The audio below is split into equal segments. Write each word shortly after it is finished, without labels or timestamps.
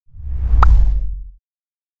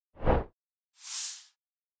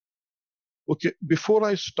Okay, before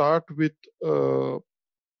I start with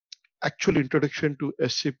actual introduction to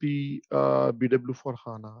SAP BW for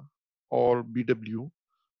HANA or BW,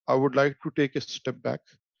 I would like to take a step back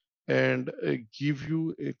and give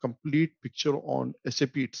you a complete picture on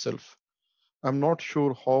SAP itself. I'm not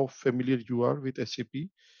sure how familiar you are with SAP.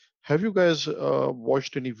 Have you guys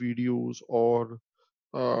watched any videos or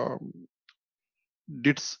um,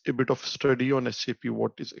 did a bit of study on SAP?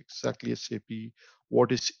 What is exactly SAP?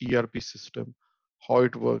 What is ERP system? How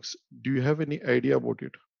it works? Do you have any idea about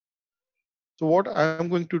it? So what I'm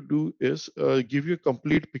going to do is give you a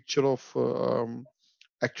complete picture of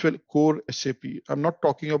actual core SAP. I'm not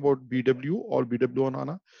talking about BW or BW on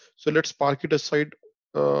HANA. So let's park it aside,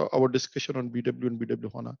 our discussion on BW and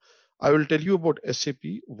BW HANA. I will tell you about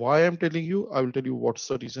SAP, why I'm telling you. I will tell you what's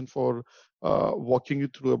the reason for walking you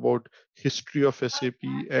through about history of SAP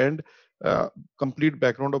and complete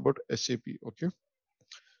background about SAP. Okay.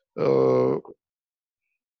 Uh,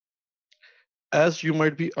 as you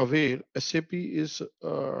might be aware, SAP is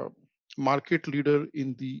a market leader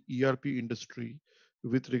in the ERP industry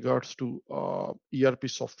with regards to ERP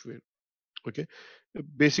software. Okay,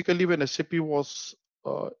 basically when SAP was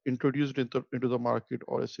introduced into the market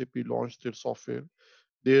or SAP launched their software,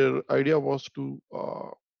 their idea was to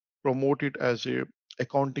promote it as a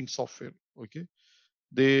accounting software. Okay,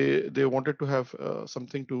 they wanted to have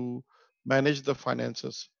something to manage the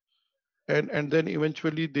finances, and then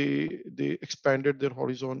eventually they expanded their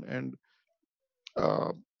horizon and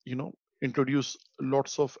uh, you know introduce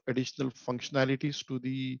lots of additional functionalities to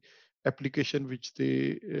the application which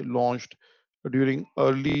they launched during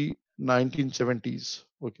early 1970s.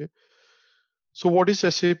 Okay, so what is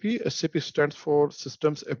SAP? SAP stands for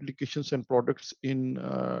Systems, Applications and Products in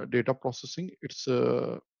Data Processing. It's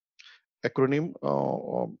a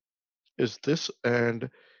acronym is this, and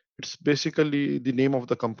it's basically the name of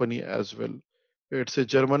the company as well. It's a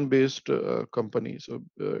German-based company, so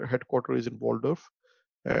headquarters is in Waldorf,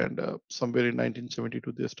 and somewhere in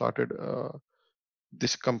 1972 they started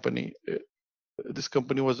this company. This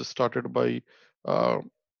company was started by uh,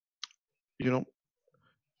 you know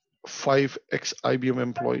 5 ex-IBM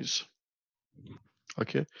employees.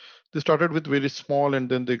 Okay, they started with very small and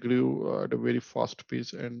then they grew at a very fast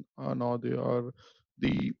pace, and now they are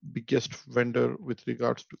the biggest vendor with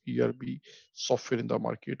regards to ERP software in the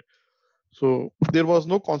market. So there was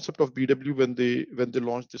no concept of BW when they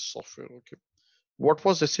launched this software. Okay, what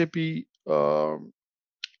was SAP? Um,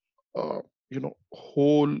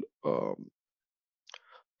 whole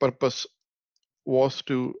purpose was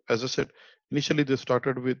to, as I said, initially they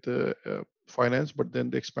started with finance, but then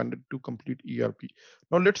they expanded to complete ERP.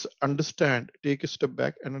 Now let's understand, take a step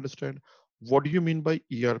back and understand what do you mean by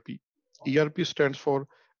ERP? ERP stands for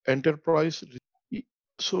Enterprise.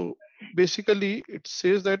 So basically, it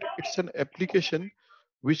says that it's an application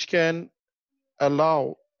which can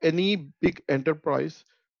allow any big enterprise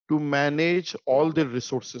to manage all their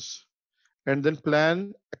resources and then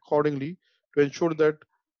plan accordingly to ensure that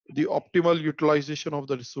the optimal utilization of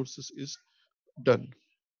the resources is done.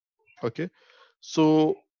 Okay,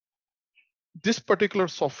 so this particular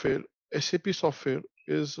software, SAP software,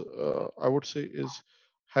 is I would say is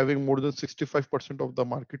having more than 65% of the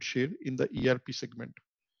market share in the ERP segment,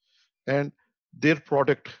 and their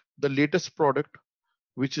product, the latest product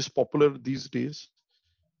which is popular these days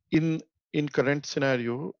in current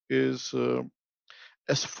scenario is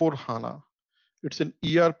S4 HANA. It's an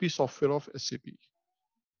ERP software of SAP.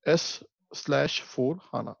 S/4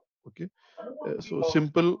 HANA. Okay, so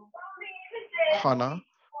simple HANA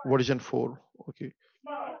version 4. Okay.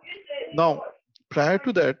 Now, prior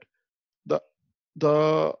to that,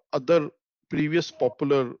 the other previous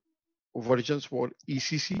popular versions were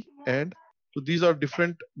ECC, and so these are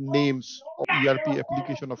different names of ERP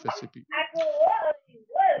application of SAP.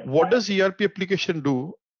 What does ERP application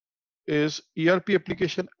do? Is ERP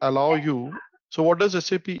application allow you? So what does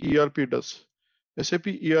SAP ERP does? SAP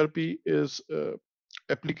ERP is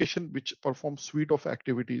application which performs suite of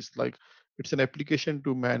activities, like it's an application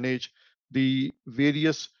to manage the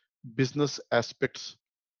various business aspects.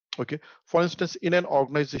 Okay, for instance, in an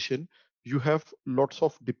organization you have lots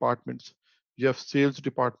of departments. You have sales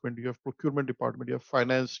department, you have procurement department, you have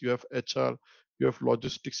finance, you have HR, you have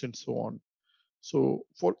logistics, and so on. So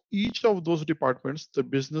for each of those departments, the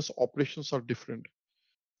business operations are different,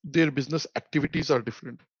 their business activities are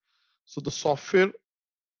different. So the software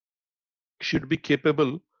should be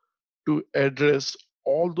capable to address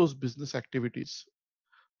all those business activities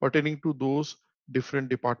pertaining to those different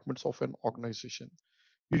departments of an organization.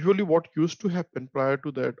 Usually what used to happen prior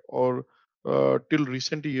to that, or till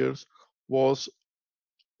recent years, was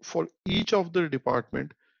for each of the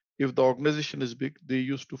department, if the organization is big, they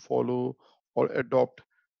used to follow or adopt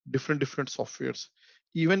different softwares.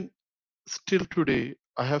 Even still today,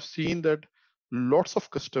 I have seen that lots of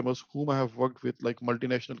customers whom I have worked with, like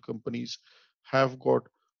multinational companies, have got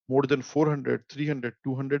more than 400, 300,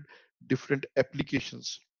 200 different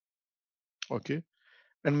applications. Okay.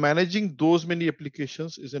 And managing those many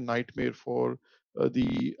applications is a nightmare for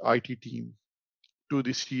the IT team to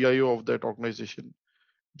the CIO of that organization.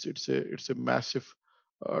 It's a massive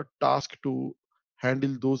task to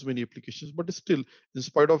handle those many applications. But still, in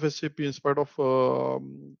spite of SAP, in spite of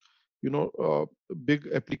big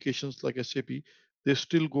applications like SAP, they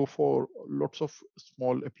still go for lots of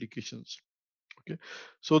small applications. Okay,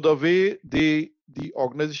 so the way the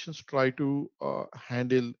organizations try to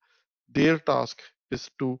handle their task is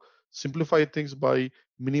to simplify things by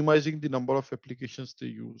minimizing the number of applications they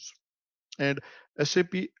use. And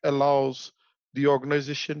SAP allows the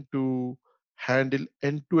organization to handle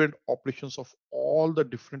end-to-end operations of all the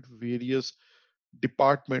different various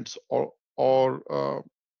departments or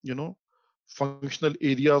you know functional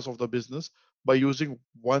areas of the business by using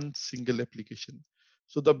one single application.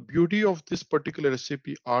 So the beauty of this particular SAP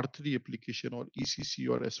R3 application or ECC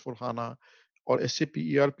or S4 HANA or SAP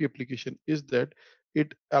ERP application is that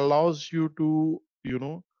it allows you to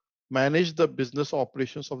manage the business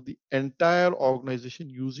operations of the entire organization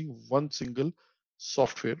using one single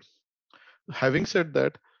software. Having said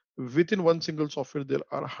that, within one single software, there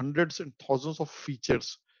are hundreds and thousands of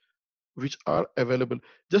features which are available.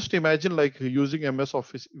 Just imagine like using MS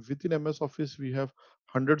Office. Within MS Office, we have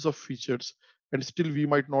hundreds of features, and still we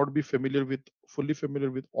might not be fully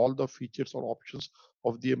familiar with all the features or options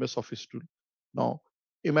of the MS Office tool. Now,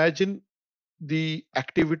 imagine the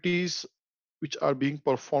activities which are being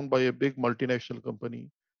performed by a big multinational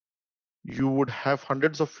company. You would have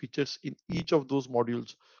hundreds of features in each of those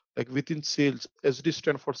modules. Like within sales, SD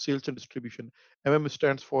stands for sales and distribution, MM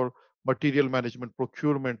stands for material management,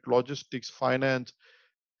 procurement, logistics, finance,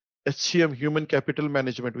 HCM, human capital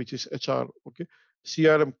management, which is HR, okay,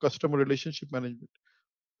 CRM, customer relationship management.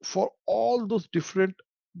 For all those different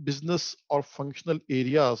business or functional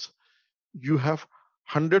areas, you have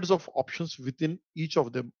hundreds of options within each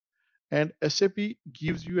of them. And SAP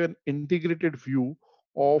gives you an integrated view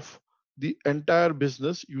of the entire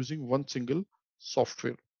business using one single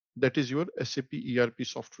software. That is your SAP ERP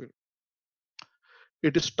software.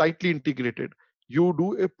 It is tightly integrated. You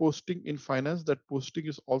do a posting in finance, that posting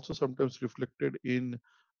is also sometimes reflected in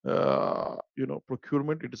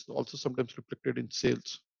procurement. It is also sometimes reflected in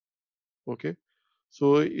sales. Okay.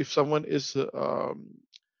 So if someone is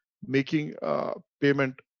making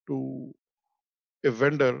payment to a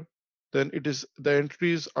vendor, then it is the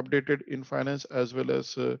entry is updated in finance as well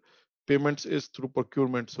as payments is through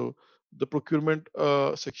procurement. So the procurement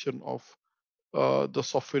section of the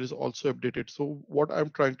software is also updated. So what I'm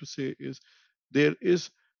trying to say is there is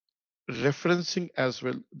referencing as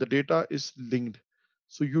well. The data is linked.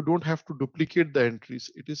 So you don't have to duplicate the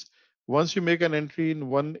entries. It is once you make an entry in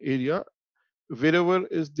one area, wherever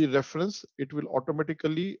is the reference, it will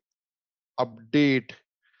automatically update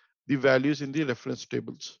the values in the reference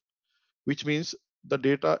tables, which means the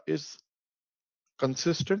data is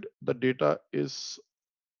consistent. The data is,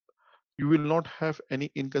 you will not have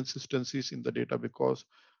any inconsistencies in the data because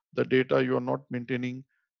the data you are not maintaining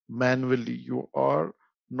manually. You are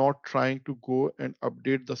not trying to go and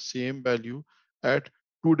update the same value at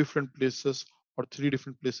two different places or three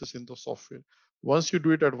different places in the software. Once you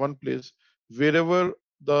do it at one place, wherever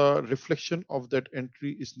the reflection of that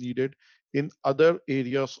entry is needed in other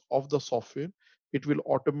areas of the software, it will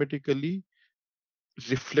automatically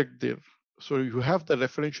reflect there. So you have the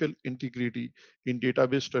referential integrity in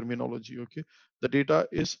database terminology. Okay, the data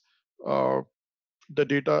is uh, the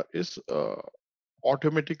data is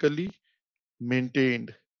automatically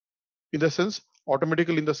maintained in the sense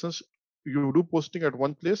automatically in the sense you do posting at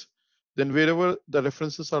one place, then wherever the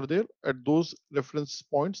references are there at those reference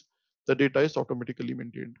points, the data is automatically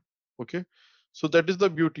maintained. Okay, so that is the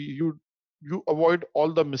beauty. You avoid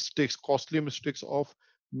all the mistakes, costly mistakes of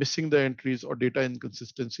missing the entries or data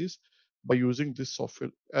inconsistencies by using this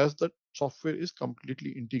software, as the software is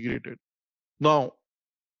completely integrated. Now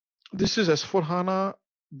this is S4 HANA.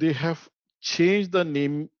 They have changed the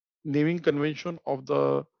naming convention of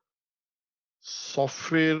the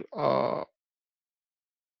software,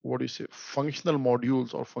 what do you say, functional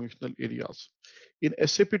modules or functional areas. In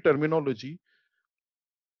SAP terminology,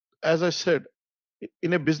 as I said,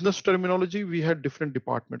 in a business terminology, we had different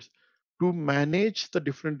departments. To manage the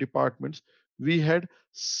different departments, we had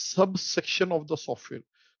subsection of the software.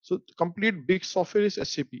 So complete big software is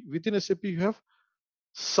SAP. Within SAP, you have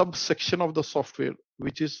subsection of the software,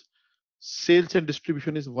 which is Sales and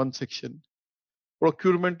distribution is one section.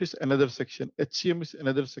 Procurement is another section. HCM is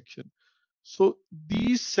another section. So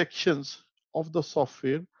these sections of the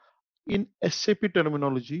software in SAP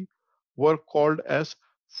terminology were called as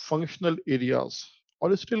functional areas,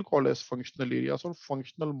 or is still called as functional areas or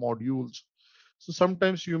functional modules. So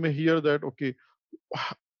sometimes you may hear that, okay,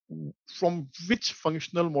 from which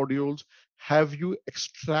functional modules have you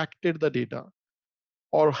extracted the data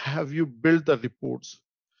or have you built the reports?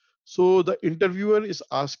 So the interviewer is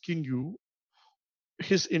asking you,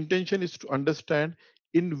 his intention is to understand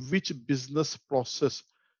in which business process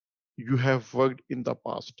you have worked in the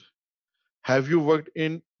past. Have you worked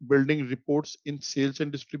in building reports in sales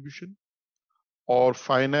and distribution, or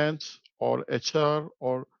finance, or HR,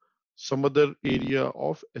 or some other area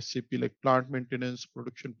of SAP like plant maintenance,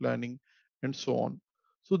 production planning, and so on?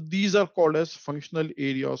 So these are called as functional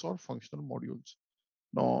areas or functional modules.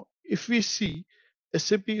 Now, if we see,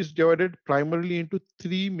 SAP is divided primarily into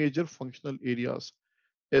three major functional areas: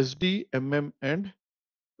 SD, MM, and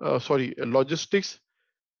logistics,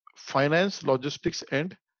 finance, logistics,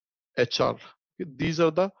 and HR. These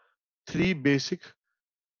are the three basic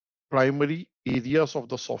primary areas of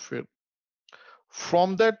the software.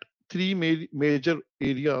 From that three major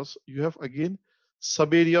areas, you have again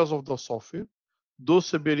sub areas of the software. Those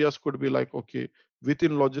sub areas could be like, okay,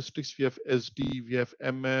 within logistics, we have SD, we have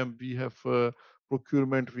MM, we have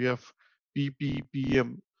procurement, we have PP,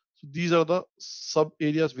 PM. So these are the sub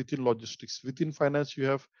areas within logistics. Within finance, you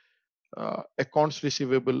have accounts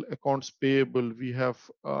receivable, accounts payable, we have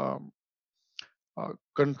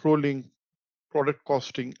controlling, product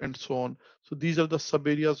costing, and so on. So these are the sub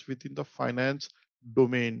areas within the finance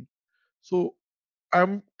domain. So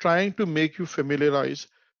I'm trying to make you familiarize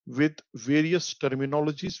with various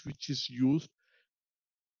terminologies which is used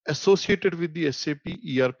associated with the SAP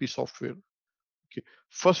ERP software. Okay.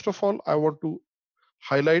 First of all, I want to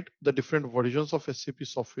highlight the different versions of SAP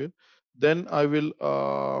software. Then I will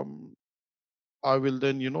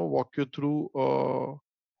then walk you through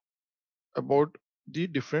about the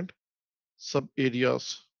different sub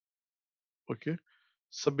areas. Okay,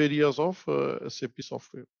 sub areas of SAP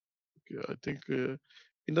software. Okay, I think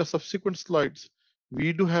in the subsequent slides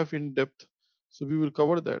we do have in depth, so we will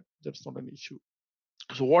cover that. That's not an issue.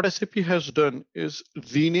 So what SAP has done is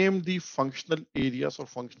rename the functional areas or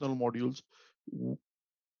functional modules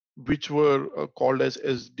which were called as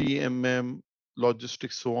SDMM,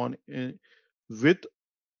 logistics, so on, with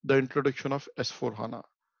the introduction of S4 HANA.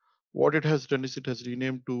 What it has done is it has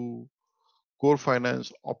renamed to core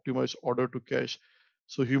finance, optimize order to cash.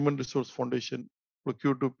 So human resource foundation,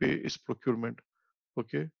 procure to pay is procurement.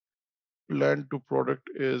 Okay, plan to product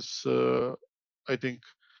is I think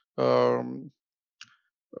um,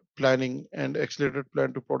 planning, and accelerated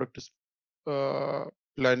plan to product is uh,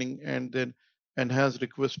 planning, and then enhanced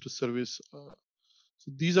request to service.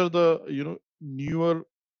 So these are the newer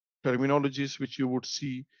terminologies which you would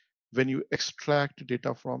see when you extract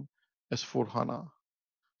data from S4 HANA.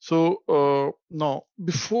 So now,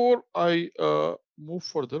 before I move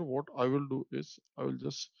further, what I will do is I will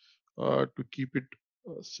just to keep it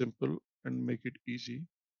simple and make it easy.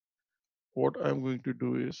 What I'm going to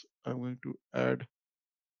do is I'm going to add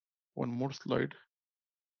one more slide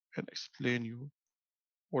and explain you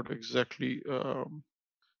what exactly.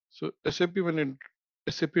 So SAP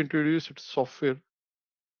SAP introduced its software,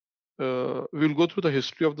 we'll go through the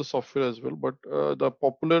history of the software as well, but the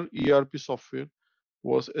popular ERP software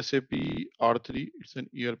was SAP R3. It's an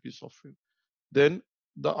ERP software. Then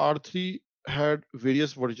the R3 had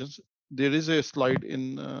various versions. There is a slide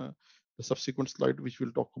in the subsequent slide which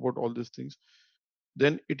will talk about all these things.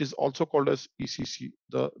 Then it is also called as ECC,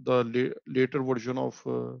 the later version of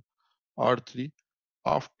R3.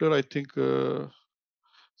 After I think so,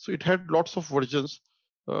 it had lots of versions.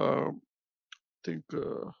 I think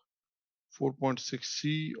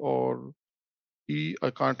 4.6C or E. I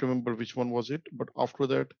can't remember which one was it. But after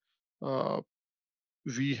that, uh,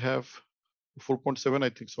 we have 4.7. I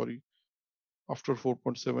think. Sorry, after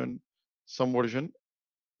 4.7, some version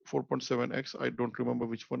 4.7X. I don't remember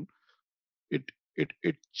which one. It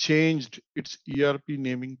changed its ERP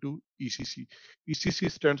naming to ECC.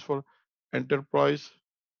 ECC stands for Enterprise.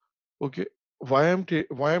 Okay, why I'm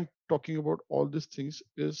talking about all these things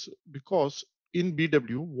is because in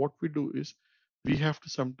BW, what we do is we have to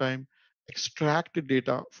sometimes extract the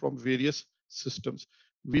data from various systems.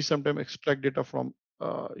 We sometimes extract data from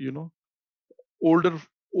older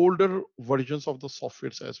older versions of the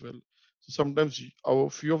softwares as well. So sometimes our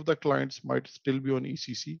few of the clients might still be on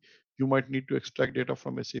ECC. You might need to extract data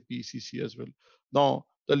from SAP ECC as well. Now,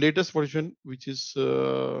 the latest version, which is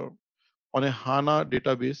on a HANA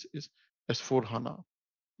database, is S4 HANA.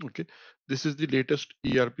 Okay, this is the latest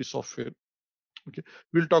ERP software. Okay,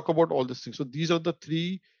 we'll talk about all these things. So these are the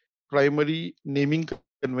three primary naming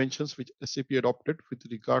conventions which SAP adopted with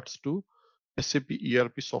regards to SAP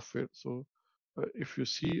ERP software. So if you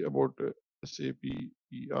see about SAP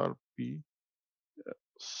ERP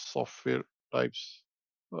software types,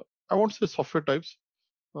 uh, I won't say software types,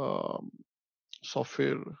 um,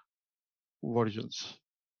 software versions.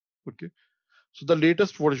 Okay, so the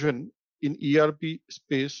latest version in ERP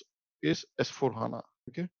space is S4 HANA.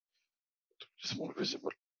 Okay, it's more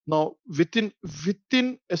visible. Now within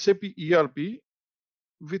SAP ERP,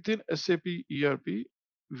 within SAP ERP,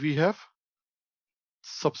 we have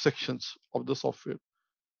subsections of the software.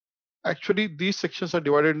 Actually, these sections are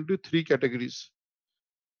divided into three categories: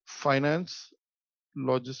 finance,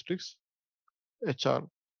 logistics, HR,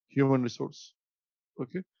 human resource.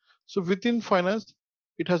 Okay. So within finance,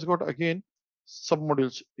 it has got again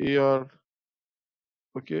submodules AR.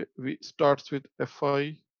 Okay. We starts with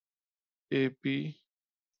FI, AP.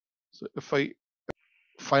 So FI,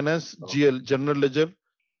 finance, GL, general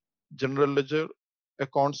ledger,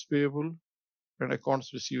 accounts payable, and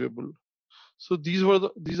accounts receivable. So these are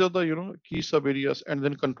the key sub areas, and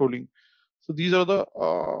then controlling. So these are the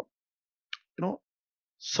you know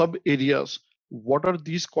sub areas. What are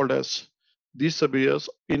these called as? These sub areas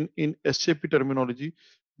in SAP terminology,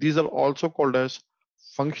 these are also called as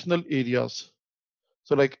functional areas.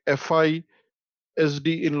 So like FI,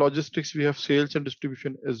 SD. In logistics we have sales and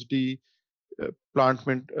distribution, SD,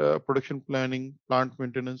 production planning, plant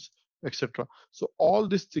maintenance, etc. So all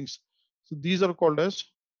these things, so these are called as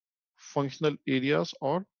functional areas,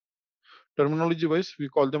 or terminology wise we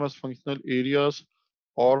call them as functional areas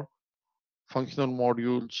or functional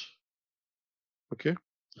modules. Okay.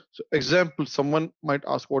 So example, someone might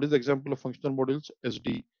ask, what is the example of functional modules?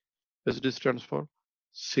 SD. SD stands for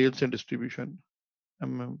sales and distribution.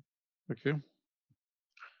 Okay.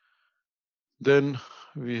 Then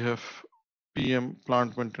we have PM,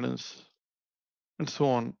 plant maintenance, and so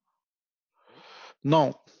on.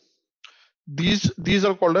 Now, these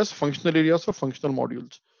are called as functional areas or functional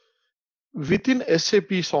modules. Within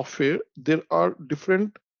SAP software, there are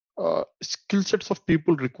different skill sets of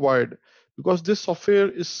people required, because this software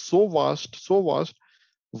is so vast, so vast.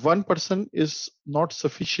 One person is not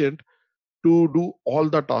sufficient to do all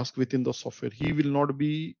the tasks within the software. He will not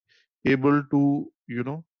be able to,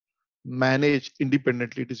 manage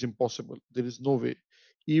independently. It is impossible. There is no way.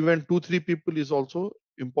 Even 2 3 people is also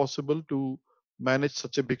impossible to manage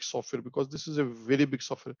such a big software, because this is a very big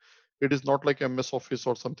software. It is not like MS Office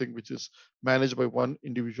or something which is managed by one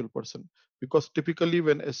individual person. Because typically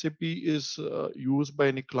when SAP is used by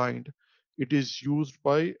any client, it is used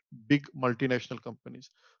by big multinational companies.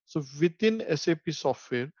 So within SAP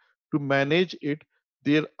software, to manage it,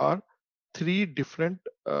 there are three different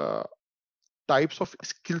types of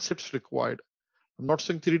skill sets required. I'm not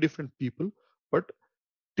saying three different people, but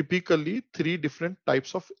typically three different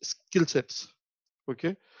types of skill sets.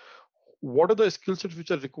 Okay. What are the skill sets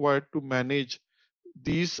which are required to manage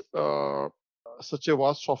these such a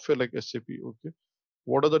vast software like SAP? Okay.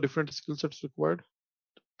 What are the different skill sets required?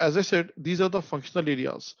 As I said, these are the functional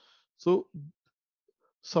areas. So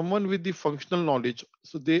someone with the functional knowledge,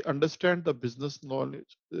 so they understand the business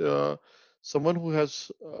knowledge. Someone who has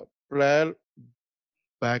prior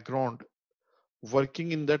background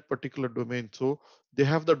working in that particular domain. So they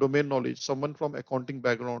have the domain knowledge. Someone from accounting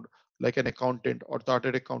background, like an accountant or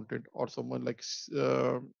chartered accountant, or someone like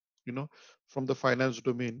you know from the finance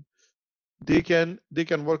domain, they can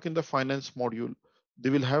work in the finance module. They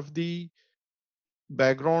will have the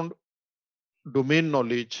background domain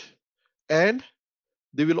knowledge, and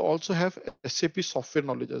they will also have SAP software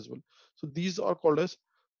knowledge as well. So these are called as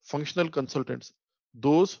functional consultants.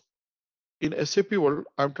 Those in SAP world,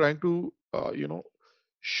 I'm trying to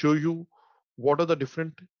show you what are the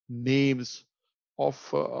different names of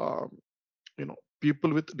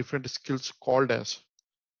people with different skills called as.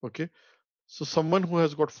 Okay, so someone who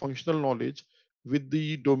has got functional knowledge with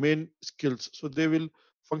the domain skills. So they will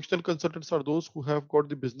functional consultants are those who have got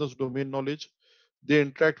the business domain knowledge. They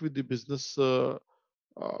interact with the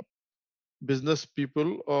uh, business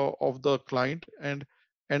people of the client, and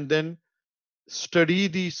then study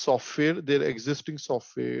the software, their existing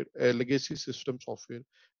software, legacy system software,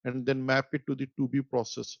 and then map it to the to be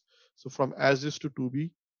process. So from as is to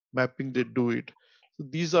be mapping, they do it. So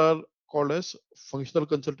these are called as functional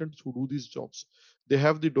consultants who do these jobs. They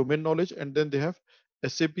have the domain knowledge, and then they have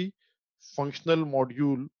SAP functional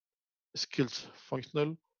module skills,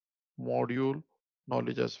 functional module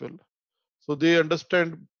knowledge as well. So they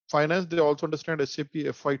understand. finance, they also understand SAP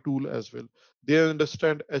FI tool as well. They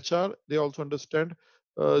understand HR, they also understand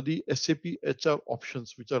the SAP HR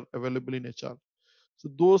options which are available in HR. So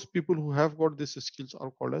those people who have got these skills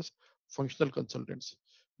are called as functional consultants.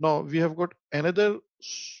 Now we have got another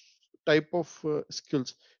type of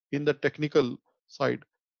skills in the technical side.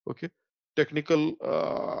 Okay, technical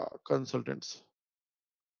consultants.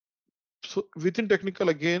 So within technical,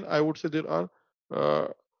 again, I would say there are uh,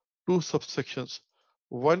 two subsections.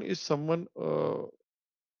 One is someone,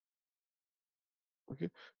 okay,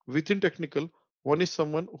 within technical, one is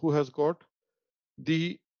someone who has got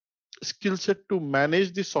the skill set to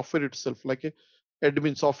manage the software itself, like a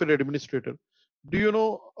software administrator. Do you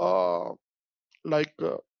know, like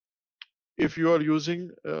if you are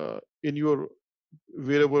using in your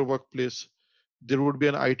wherever workplace, there would be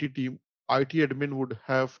an IT team. IT admin would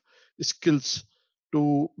have skills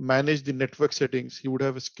to manage the network settings. He would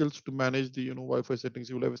have skills to manage the Wi-Fi settings.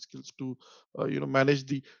 He will have skills to manage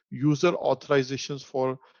the user authorizations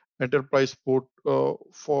for enterprise port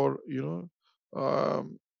for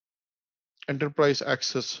enterprise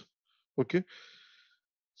access. Okay.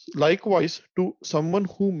 Likewise, to someone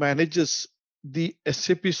who manages the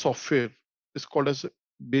SAP software is called as a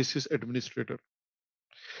basis administrator.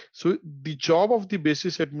 So the job of the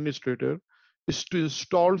basis administrator is to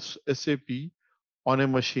install SAP on a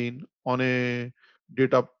machine, on a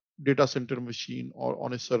data data center machine or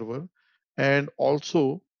on a server, and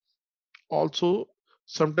also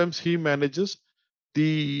sometimes he manages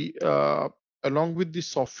the along with the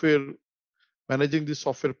software, managing the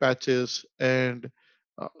software patches and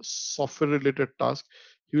software related tasks.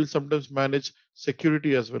 He will sometimes manage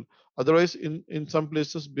security as well. Otherwise, in some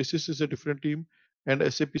places basis is a different team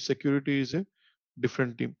and SAP security is a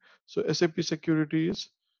different team. So SAP security is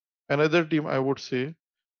another team, I would say,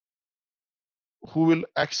 who will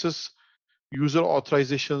access user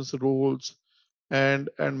authorizations, roles, and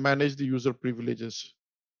manage the user privileges.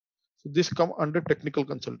 So this come under technical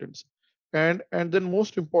consultants. And then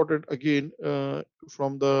most important again,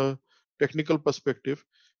 from the technical perspective,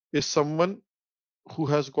 is someone who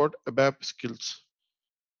has got ABAP skills.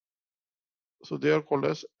 So they are called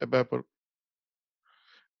as ABAPer.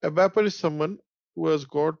 ABAPer is someone who has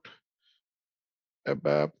got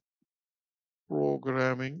ABAP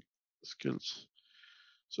programming skills.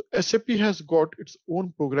 So SAP has got its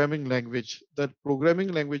own programming language. That programming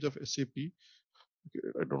language of SAP, okay,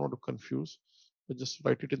 I don't want to confuse. I just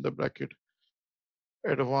write it in the bracket.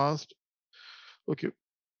 Advanced. Okay.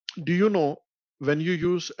 Do you know when you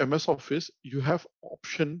use MS Office, you have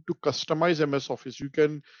option to customize MS Office. You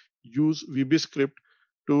can use VB script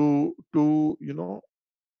to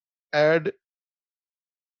add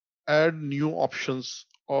add new options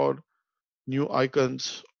or new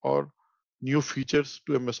icons or new features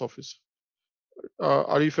to MS Office.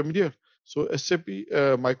 Are you familiar? So SAP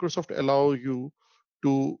Microsoft allow you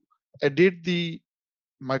to edit the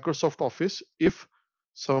Microsoft Office if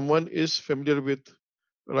someone is familiar with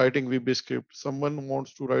writing VB script. Someone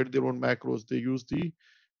wants to write their own macros. They use the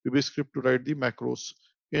VB script to write the macros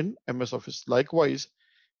in MS Office. Likewise,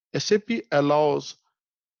 SAP allows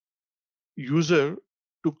user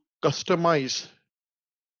to customize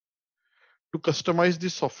the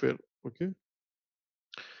software. Okay.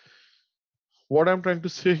 What I'm trying to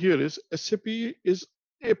say here is SAP is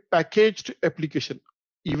a packaged application.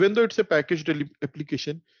 Even though it's a packaged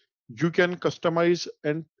application, you can customize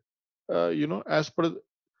and as per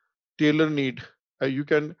tailor need. You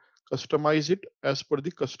can customize it as per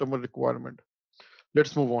the customer requirement.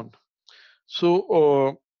 Let's move on.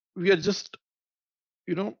 So we are just,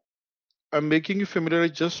 I'm making you familiar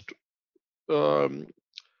just um,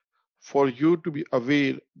 for you to be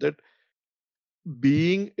aware that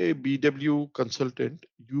being a BW consultant,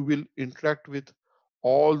 you will interact with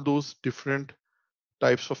all those different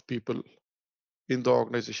types of people in the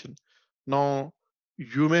organization. Now,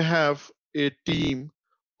 you may have a team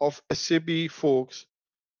of SAP folks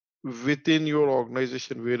within your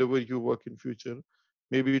organization wherever you work in future,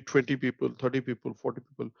 maybe 20 people, 30 people, 40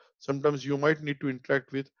 people. Sometimes you might need to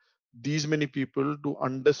interact with these many people to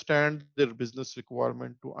understand their business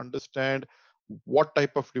requirement, to understand what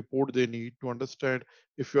type of report they need, to understand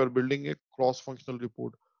if you are building a cross functional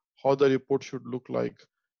report, how the report should look like.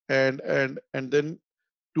 And then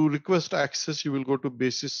to request access, you will go to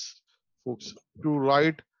basis folks. To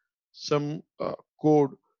write some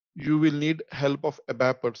code, you will need help of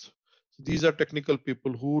ABAPers. These are technical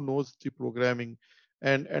people who knows the programming,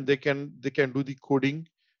 and they can do the coding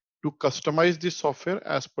to customize the software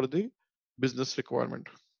as per the business requirement.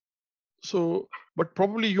 So, but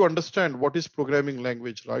probably you understand what is programming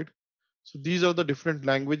language, right? So these are the different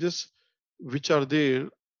languages which are there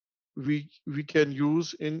we can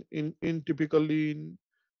use in typically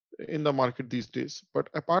in the market these days. But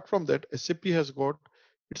apart from that, SAP has got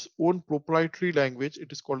its own proprietary language.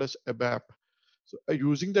 It is called as ABAP. So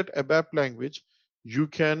using that ABAP language, you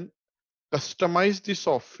can customize the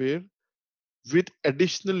software with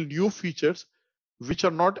additional new features which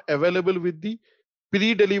are not available with the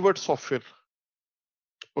pre-delivered software.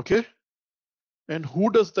 Okay. And who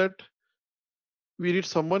does that? We need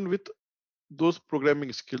someone with those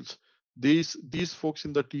programming skills. These folks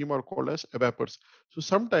in the team are called as ABAPers. So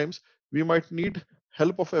sometimes we might need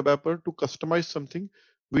help of ABAPer to customize something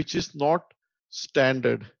which is not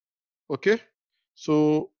standard. Okay.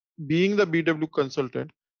 So being the BW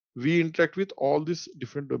consultant, we interact with all these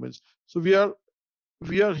different domains. So we are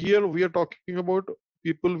talking about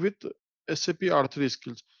people with SAP R3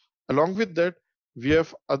 skills. Along with that, we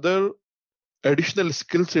have other additional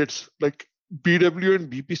skill sets like BW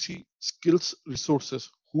and BPC skills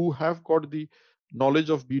resources who have got the knowledge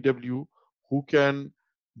of BW, who can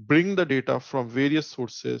bring the data from various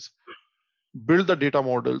sources, build the data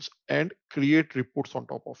models, and create reports on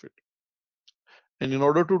top of it. And in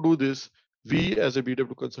order to do this, we as a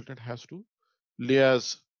BW consultant has to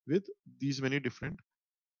liaise with these many different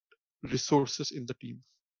resources in the team.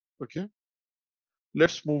 Okay,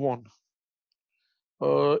 let's move on.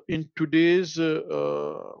 In today's,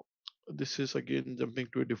 this is again jumping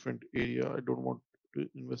to a different area. I don't want to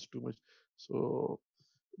invest too much. So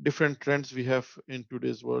different trends we have in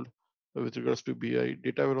today's world with regards to BI.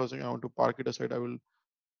 Data warehousing, I want to park it aside. I will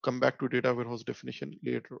come back to data warehouse definition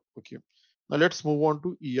later. Okay. Now let's move on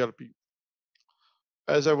to ERP.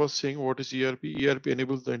 As I was saying, what is ERP? ERP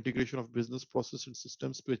enables the integration of business process and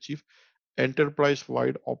systems to achieve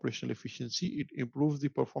enterprise-wide operational efficiency. It improves the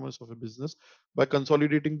performance of a business by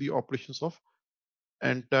consolidating the operations of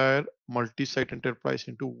entire multi-site enterprise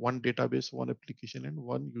into one database, one application, and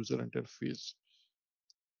one user interface.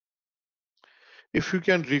 If you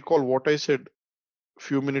can recall what I said a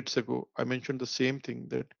few minutes ago, I mentioned the same thing,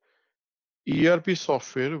 that ERP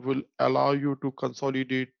software will allow you to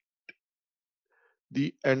consolidate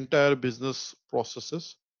the entire business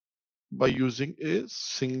processes by using a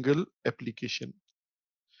single application.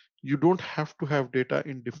 You don't have to have data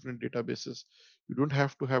in different databases. You don't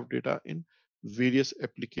have to have data in various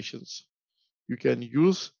applications. You can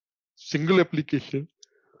use single application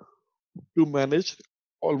to manage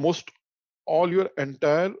almost all your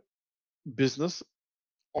entire business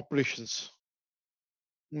operations.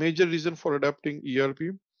 Major reason for adapting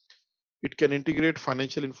ERP, it can integrate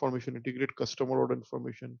financial information, integrate customer order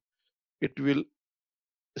information. It will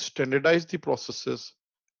standardize the processes,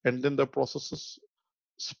 and then the processes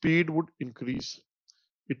speed would increase.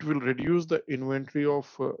 It will reduce the inventory of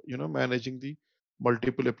managing the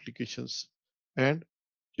multiple applications, and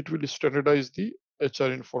it will standardize the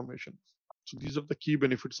HR information. So these are the key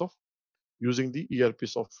benefits of using the ERP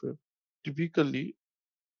software. Typically,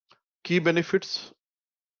 key benefits: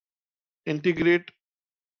 integrate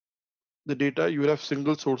the data. You will have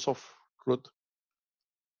single source of truth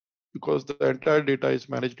because the entire data is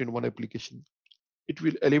managed in one application. It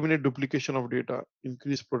will eliminate duplication of data,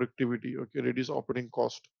 increase productivity, okay, reduce operating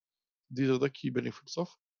cost. These are the key benefits of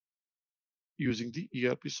using the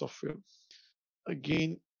ERP software.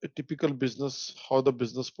 Again, a typical business, how the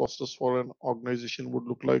business process for an organization would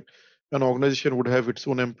look like. An organization would have its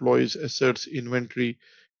own employees, assets, inventory.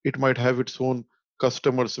 It might have its own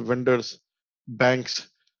customers, vendors, banks.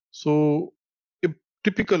 So a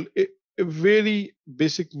typical, a very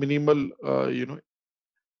basic minimal,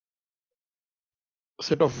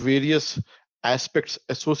 set of various aspects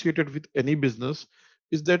associated with any business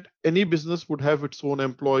is that any business would have its own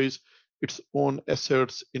employees, its own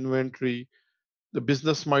assets, inventory. The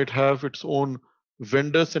business might have its own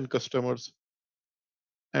vendors and customers,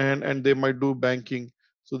 and they might do banking,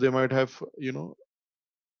 so they might have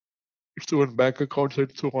its own bank accounts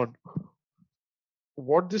and so on.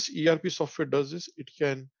 What this ERP software does is it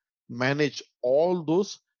can manage all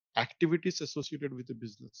those activities associated with the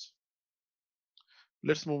business.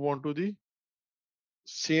 Let's move on to the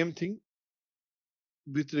same thing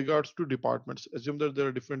with regards to departments. Assume that there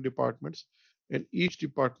are different departments, and each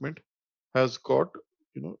department has got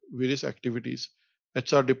various activities.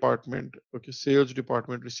 HR department, okay, sales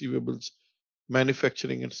department, receivables,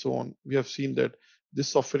 manufacturing, and so on. We have seen that this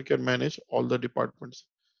software can manage all the departments.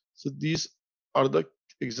 So these are the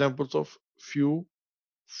examples of few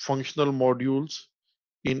functional modules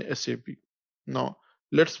in SAP. Now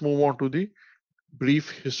let's move on to the brief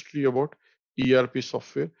history about ERP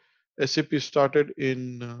software. SAP started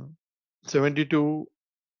in 72.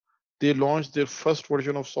 They launched their first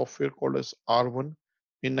version of software called as R1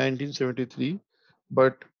 in 1973,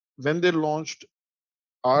 but when they launched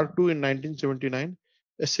R2 in 1979,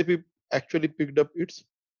 SAP actually picked up its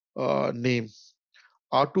name.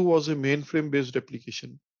 R2 was a mainframe-based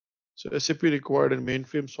application. So SAP required a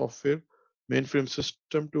mainframe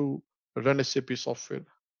system to run SAP software.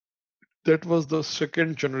 That was the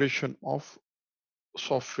second generation of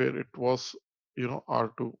software. It was,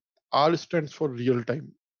 R2. R stands for real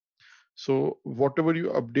time. So whatever you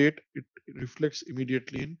update, it reflects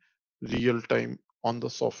immediately in real time on the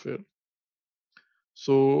software.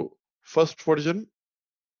 So first version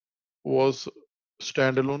was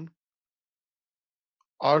standalone.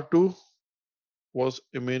 R2 was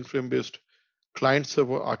a mainframe based client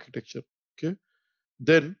server architecture. Okay.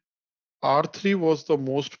 Then R3 was the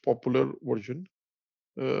most popular version.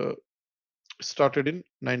 Uh, started in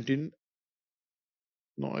 19.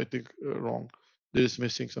 No, I think wrong. There is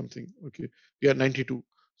missing something. Okay. Yeah, 92.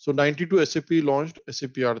 So 92 SAP launched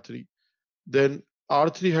SAP R3. Then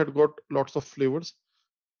R3 had got lots of flavors.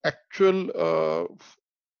 Actual,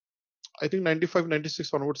 I think 95,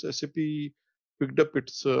 96 onwards, SAP picked up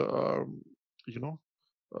its, you know,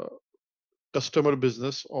 uh, customer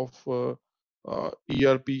business of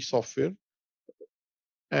ERP software,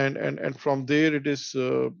 and from there it is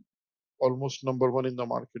almost number one in the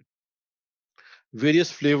market.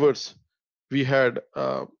 Various flavors we had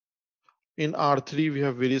in R3. We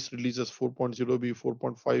have various releases: 4.0b,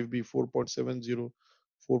 4.5b, 4.70,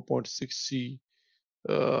 4.6c,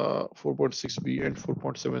 4.6b, and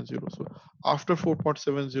 4.70. So after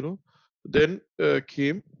 4.70, then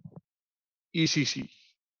came ECC.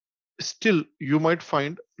 Still, you might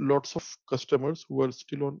find lots of customers who are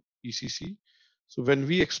still on ECC. So when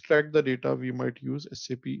we extract the data, we might use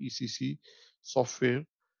SAP ECC software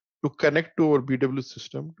to connect to our BW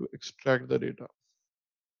system to extract the data.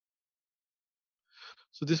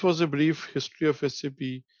 So this was a brief history of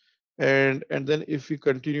SAP, and then if we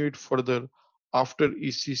continue it further, after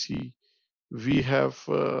ECC, we have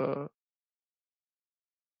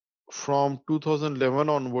from 2011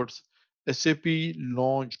 onwards, SAP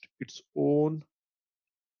launched its own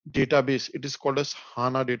database. It is called as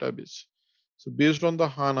HANA database. So based on the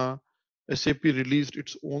HANA, SAP released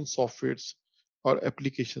its own softwares or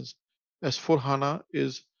applications. S4 HANA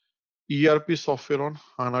is ERP software on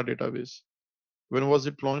HANA database. When was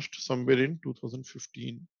it launched? Somewhere in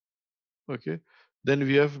 2015. Okay. Then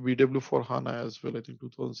we have BW for HANA as well, I think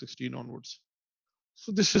 2016 onwards.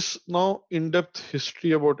 So this is now in-depth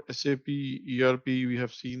history about SAP ERP. We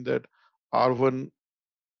have seen that R1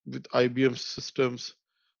 with IBM systems,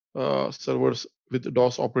 servers with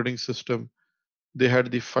DOS operating system. They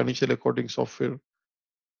had the financial accounting software.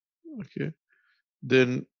 Okay.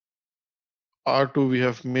 Then R2, we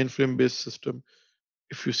have mainframe based system.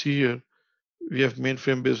 If you see here, we have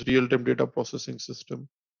mainframe based real-time data processing system.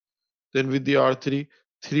 Then with the R3,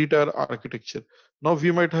 three-tier architecture. Now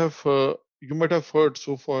you might have heard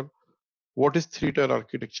so far, what is three-tier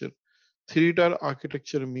architecture? Three-tier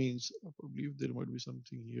architecture means, I believe there might be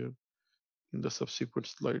something here in the subsequent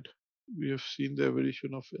slide. We have seen the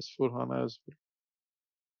evolution of S4 HANA as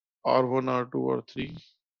well. R1, R2, R3.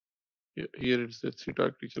 Here it's the three-tier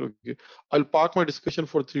architecture. Okay, I'll park my discussion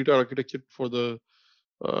for three-tier architecture for the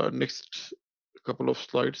next couple of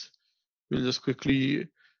slides. We'll just quickly,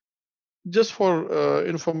 just for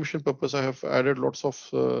information purpose, I have added lots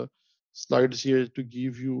of slides here to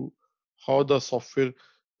give you how the software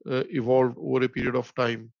evolved over a period of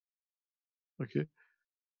time. Okay,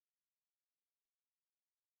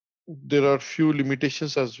 there are few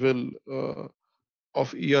limitations as well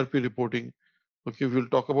of ERP reporting. Okay, we'll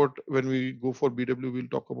talk about when we go for BW. We'll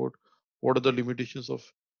talk about what are the limitations of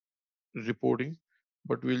reporting,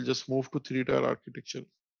 but we'll just move to three-tier architecture.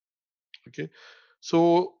 Okay,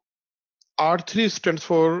 so R3 stands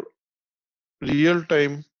for real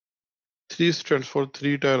time. 3 stands for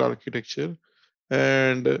three-tier architecture,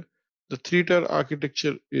 and the three-tier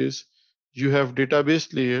architecture is you have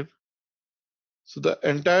database layer. So the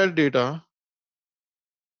entire data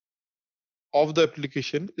of the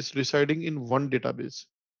application is residing in one database.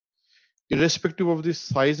 Irrespective of the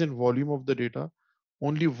size and volume of the data,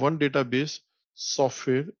 only one database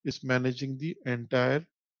software is managing the entire,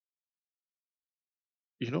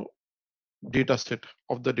 you know, data set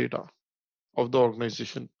of the data of the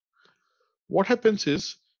organization. What happens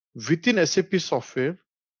is within SAP software,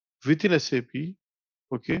 within SAP,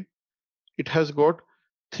 okay, it has got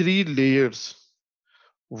three layers.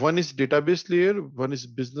 One is database layer, one is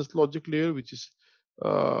business logic layer, which is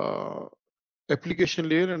uh, application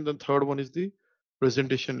layer, and the third one is the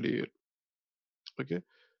presentation layer. Okay,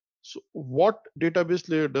 so what database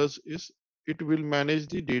layer does is it will manage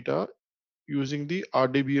the data using the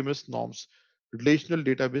RDBMS norms. relational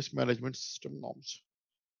database management system norms.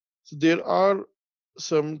 So there are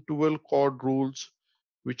some 12 core rules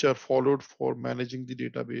which are followed for managing the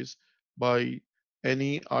database by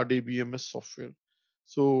any RDBMS software.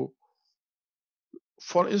 So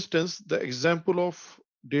for instance, the example of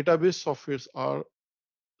database softwares are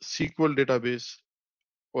SQL database,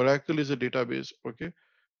 Oracle is a database, okay?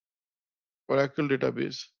 Oracle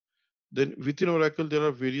database. Then within Oracle, there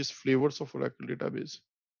are various flavors of Oracle database,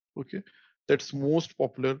 okay? That's most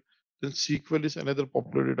popular. Then SQL is another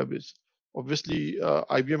popular database. Obviously,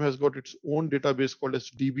 IBM has got its own database called as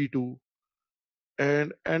DB2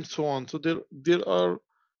 and so on. So there are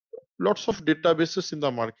lots of databases in the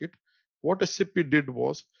market. What SAP did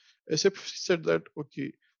was SAP said that,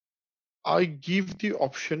 okay, I give the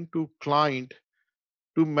option to client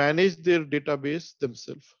to manage their database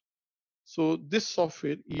themselves. So this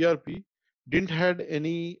software ERP didn't had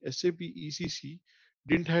any SAP ECC,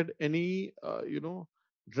 didn't had any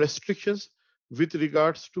restrictions with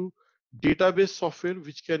regards to database software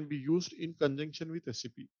which can be used in conjunction with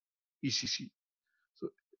SAP ECC. So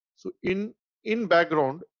so in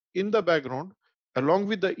the background, along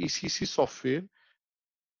with the ECC software,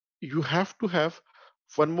 you have to have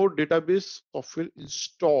one more database software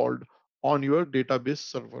installed on your database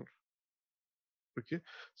server. Okay,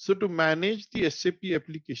 so to manage the SAP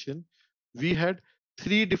application, we had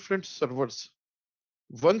three different servers.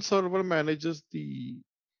 One server manages the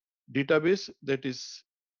database, that is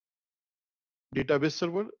database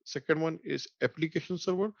server. Second one is application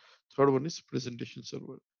server. Third one is presentation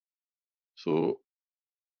server. So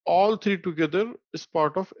all three together is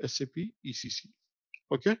part of SAP ECC.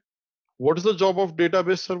 Okay, what is the job of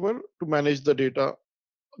database server? To manage the data.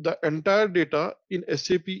 The entire data in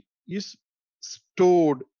SAP is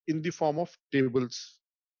stored in the form of tables.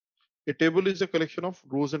 A table is a collection of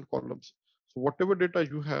rows and columns. So whatever data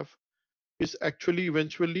you have is actually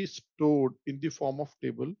eventually stored in the form of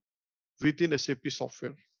table within SAP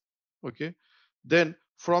software. Okay. Then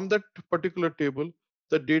from that particular table,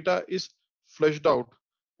 the data is fleshed out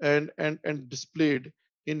and displayed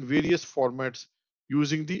in various formats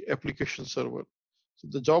using the application server. So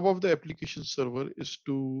the job of the application server is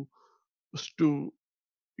to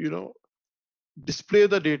you know display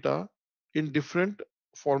the data in different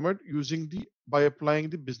format using the by applying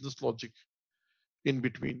the business logic in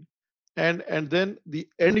between, and then the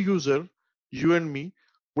end user, you and me,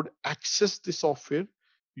 would access the software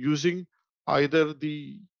using either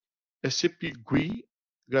the SAP GUI,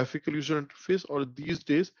 graphical user interface, or these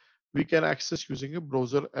days we can access using a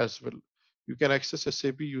browser as well. You can access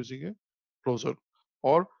SAP using a browser,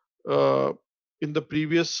 or uh, in the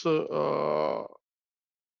previous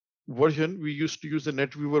version, we used to use the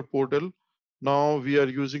NetViewer portal. Now we are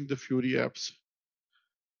using the Fury apps.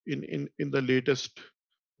 In the latest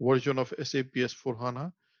version of SAP S4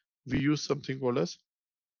 HANA, we use something called as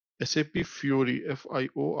SAP Fiori,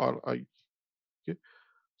 Fiori. Okay.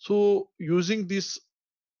 So using this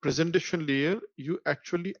presentation layer, you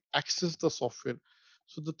actually access the software.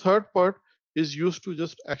 So the third part is used to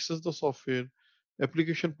just access the software,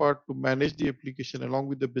 application part to manage the application along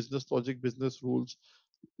with the business logic, business rules,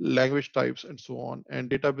 language types, and so on. And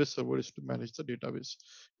database server is to manage the database.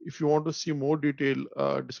 If you want to see more detailed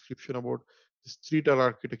description about this three-tier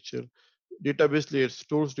architecture, database layer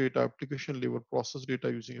stores data, application layer process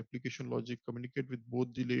data using application logic, communicate with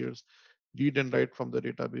both the layers, read and write from the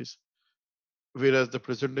database, whereas the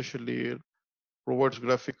presentation layer provides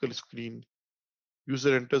graphical screen,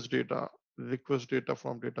 user enters data, requests data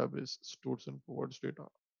from database, stores and provides data.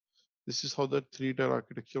 This is how the three-tier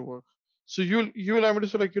architecture works. So you'll able to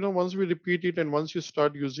say, like, once we repeat it and once you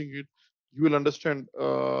start using it, you will understand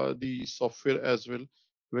the software as well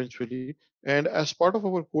eventually. And as part of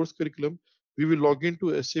our course curriculum, we will log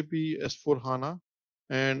into SAP S4 HANA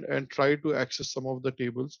and try to access some of the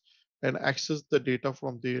tables and access the data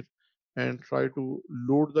from there and try to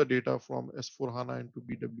load the data from S4 HANA into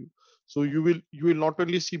BW. So you will not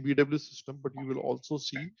only see BW system, but you will also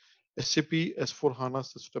see SAP S4 HANA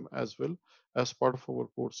system as well as part of our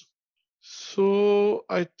course. So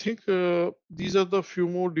I think these are the few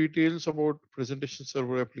more details about presentation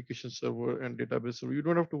server, application server, and database server. You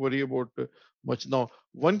don't have to worry about much now.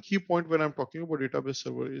 One key point when I'm talking about database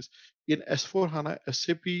server is in S4 HANA,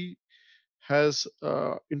 SAP has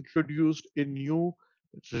introduced a new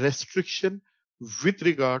restriction with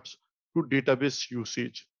regards to database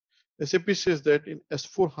usage. SAP says that in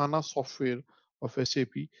S4 HANA software of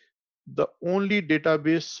SAP, the only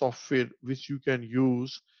database software which you can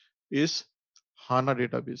use is HANA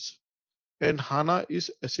database. And HANA is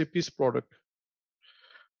SAP's product.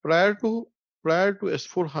 Prior to prior to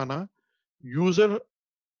S4 HANA, user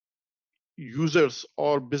users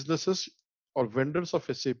or businesses or vendors of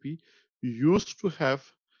SAP used to have,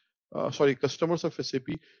 customers of SAP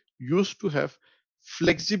used to have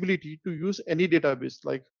flexibility to use any database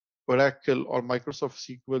like Oracle or Microsoft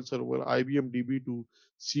SQL Server, IBM DB2,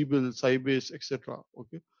 Siebel, Sybase, etc.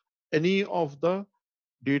 Okay, any of the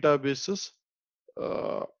databases,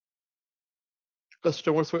 uh,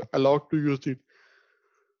 customers were allowed to use it.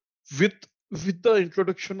 With with the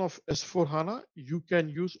introduction of S4 HANA, you can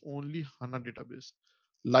use only HANA database.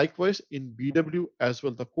 Likewise, in BW as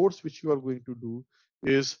well, the course which you are going to do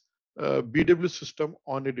is BW system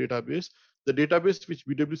on a database. The database which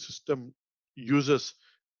BW system uses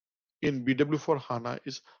in BW for HANA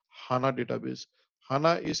is HANA database.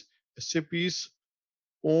 HANA is SAP's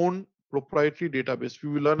own proprietary database. We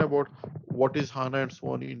will learn about what is HANA and so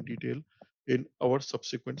on in detail in our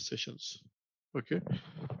subsequent sessions. Okay.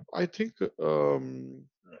 I think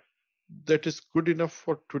that is good enough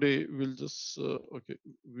for today. We'll just okay.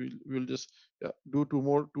 We'll just do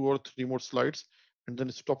two or three more slides and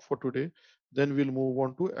then stop for today. Then we'll move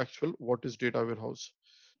on to actual what is data warehouse.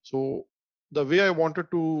 So the way I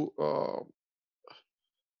wanted to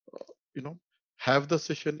you know have the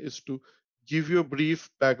session is to give you a brief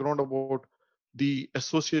background about the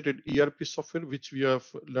associated ERP software which we have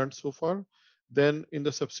learned so far. Then in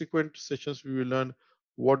the subsequent sessions we will learn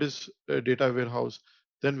what is a data warehouse.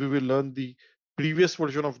 Then we will learn the previous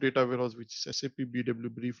version of data warehouse which is SAP BW,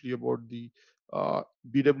 briefly about the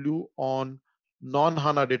BW on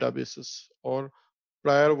non-HANA databases or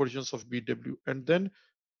prior versions of BW, and then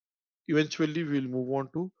eventually we'll move on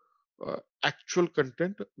to actual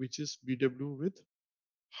content which is BW with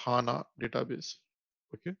HANA database.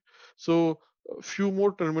 Okay, so a few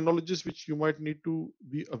more terminologies which you might need to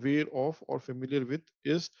be aware of or familiar with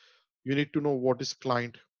is you need to know what is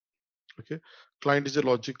client. Okay, client is a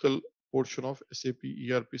logical portion of SAP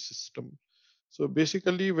ERP system. So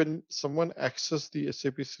basically when someone access the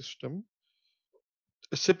SAP system,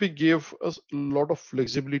 SAP gave us a lot of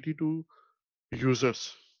flexibility to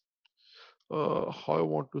users. How I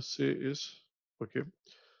want to say is, okay,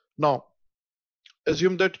 now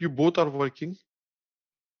assume that you both are working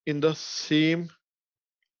in the same,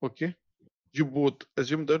 okay, you both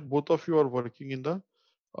assume that both of you are working in the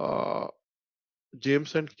uh,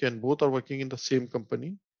 James and Ken both are working in the same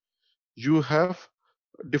company. You have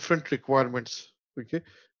different requirements. Okay,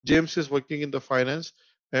 James is working in the finance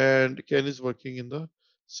and Ken is working in the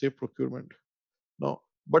say procurement. Now,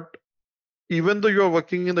 but even though you are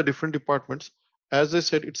working in the different departments, as I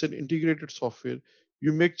said, it's an integrated software.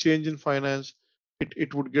 You make change in finance,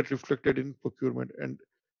 it would get reflected in procurement, and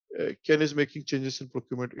Ken is making changes in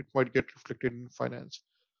procurement, it might get reflected in finance.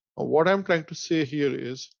 Now, what I'm trying to say here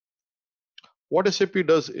is what SAP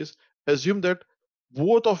does is assume that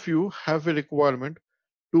both of you have a requirement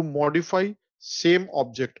to modify same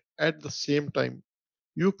object at the same time.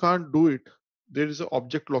 You can't do it. There is an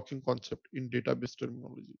object locking concept in database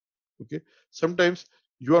terminology. Okay, sometimes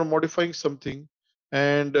you are modifying something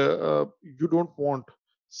and you don't want,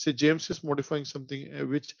 say James is modifying something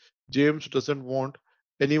which James doesn't want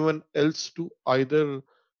anyone else to either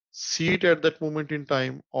see it at that moment in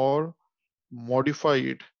time or modify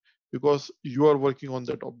it because you are working on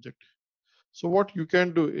that object. So what you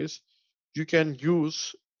can do is you can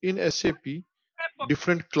use in SAP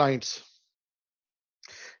different clients.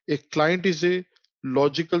 A client is a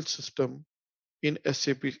logical system in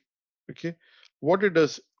SAP. Okay, what it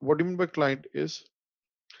does, what do you mean by client is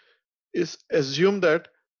assume that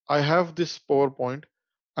I have this PowerPoint.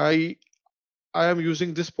 I I am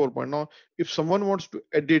using this PowerPoint. Now, if someone wants to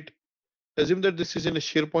edit, assume that this is in a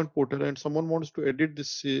SharePoint portal and someone wants to edit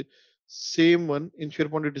this same one in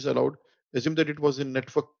SharePoint, it is allowed. Assume that it was in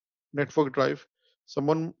network drive.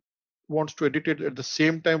 Someone wants to edit it at the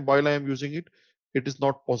same time while I am using it, it is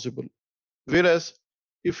not possible. Whereas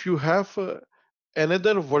if you have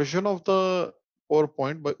another version of the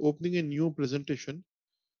PowerPoint by opening a new presentation,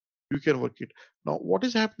 you can work it. Now, what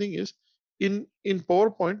is happening is in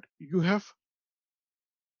PowerPoint, you have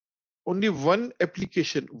only one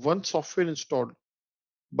application, one software installed,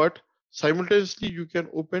 but simultaneously you can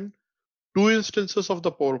open two instances of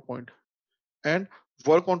the PowerPoint and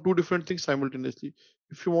work on two different things simultaneously.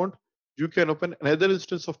 If you want, you can open another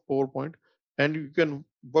instance of PowerPoint and you can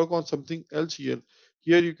work on something else here.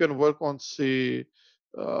 Here you can work on say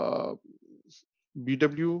uh,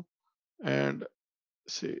 BW, and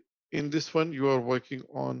say in this one you are working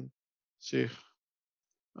on say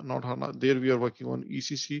not HANA. There we are working on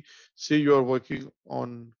ECC. Say you are working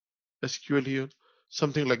on SQL here,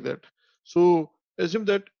 something like that. So assume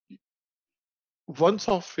that one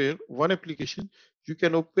software, one application, you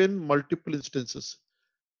can open multiple instances.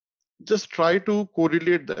 just try to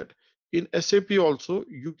correlate that. In SAP also,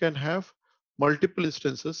 you can have multiple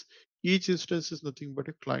instances. Each instance is nothing but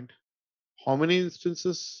a client. How many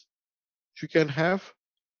instances you can have?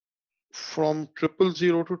 From 000 to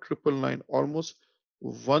 999, almost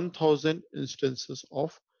 1000 instances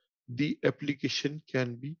of the application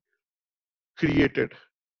can be created.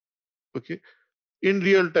 Okay, in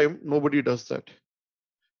real time nobody does that.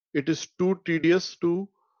 It is too tedious to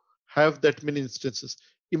have that many instances.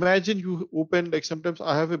 Imagine you open, like sometimes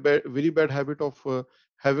I have a very bad habit of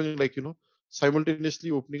having, like,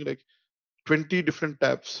 simultaneously opening like 20 different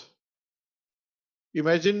tabs.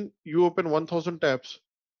 Imagine you open 1000 tabs.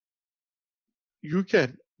 You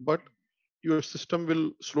can, but your system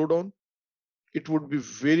will slow down. It would be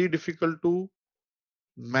very difficult to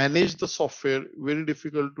manage the software, very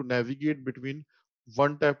difficult to navigate between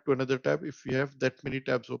one tab to another tab if we have that many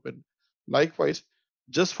tabs open. Likewise,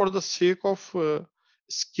 just for the sake of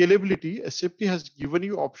scalability, SAP has given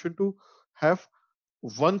you option to have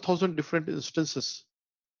 1000 different instances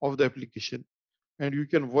of the application, and you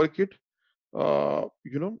can work it uh,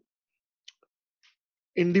 you know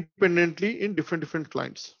independently in different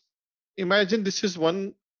clients. Imagine this is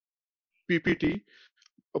one PPT,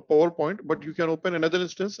 a PowerPoint, but you can open another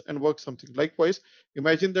instance and work something. Likewise,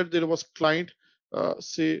 imagine that there was client,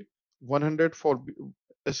 say 100 for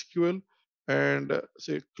SQL, and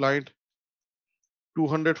say client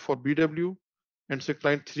 200 for BW, and say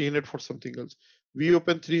client 300 for something else. We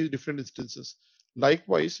open three different instances.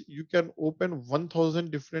 Likewise, you can open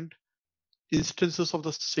 1000 different instances of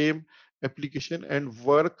the same application and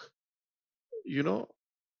work, you know,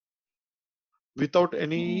 without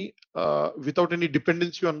any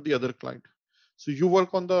dependency on the other client. So you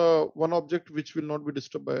work on the one object which will not be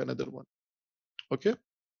disturbed by another one. Okay,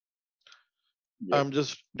 Yes. I'm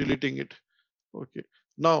just deleting it. Okay,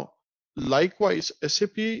 now likewise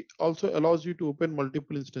SAP also allows you to open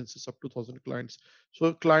multiple instances up to 1000 clients. So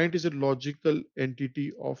a client is a logical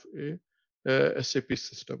entity of a SAP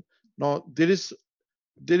system. Now there is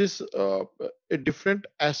a different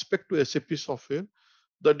aspect to SAP software.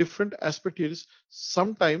 The different aspect here is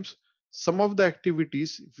sometimes some of the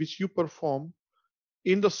activities which you perform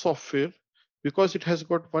in the software, because it has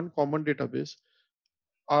got one common database,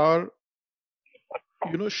 are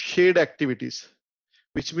shared activities,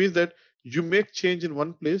 which means that you make change in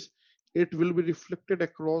one place, it will be reflected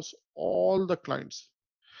across all the clients.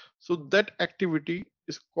 So that activity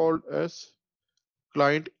is called as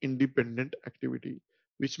client independent activity,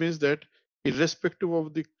 which means that irrespective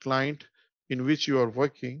of the client in which you are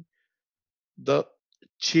working, the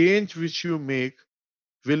change which you make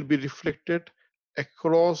will be reflected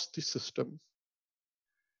across the system.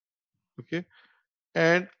 Okay,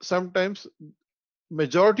 and sometimes,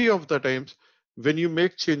 majority of the times, when you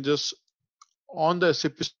make changes on the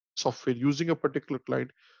SAP software using a particular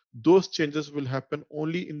client, those changes will happen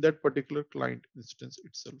only in that particular client instance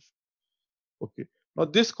itself. Okay, now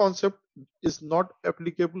this concept is not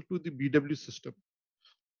applicable to the BW system.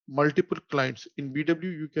 Multiple clients in BW,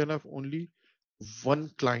 you can have only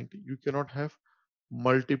one client. You cannot have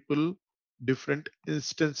multiple different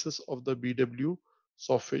instances of the BW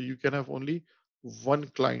software. You can have only one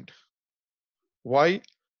client. Why?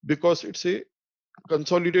 Because it's a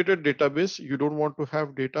consolidated database. You don't want to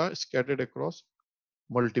have data scattered across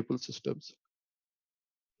multiple systems.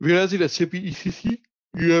 Whereas in SAP ECC,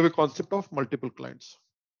 you have a concept of multiple clients.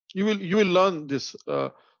 You will learn this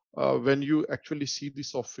when you actually see the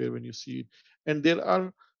software, when you see it. And there are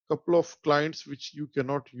a couple of clients which you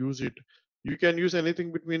cannot use it. You can use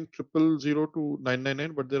anything between 000 to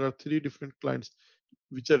 999, but there are three different clients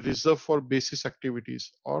which are reserved for basis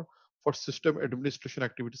activities or for system administration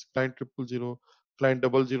activities: client 000, client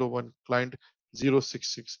 001, client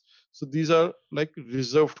 066. So these are like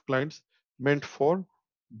reserved clients meant for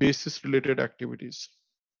basis related activities,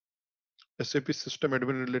 SAP system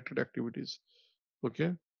admin related activities.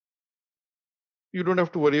 Okay, you don't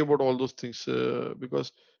have to worry about all those things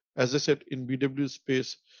because, as I said, in BW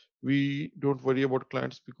space, we don't worry about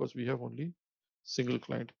clients because we have only single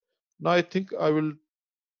client. Now I think I will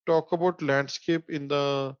talk about landscape in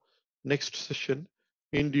the next session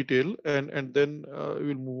in detail, and then we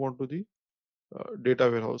will move on to the data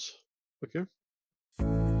warehouse. Okay.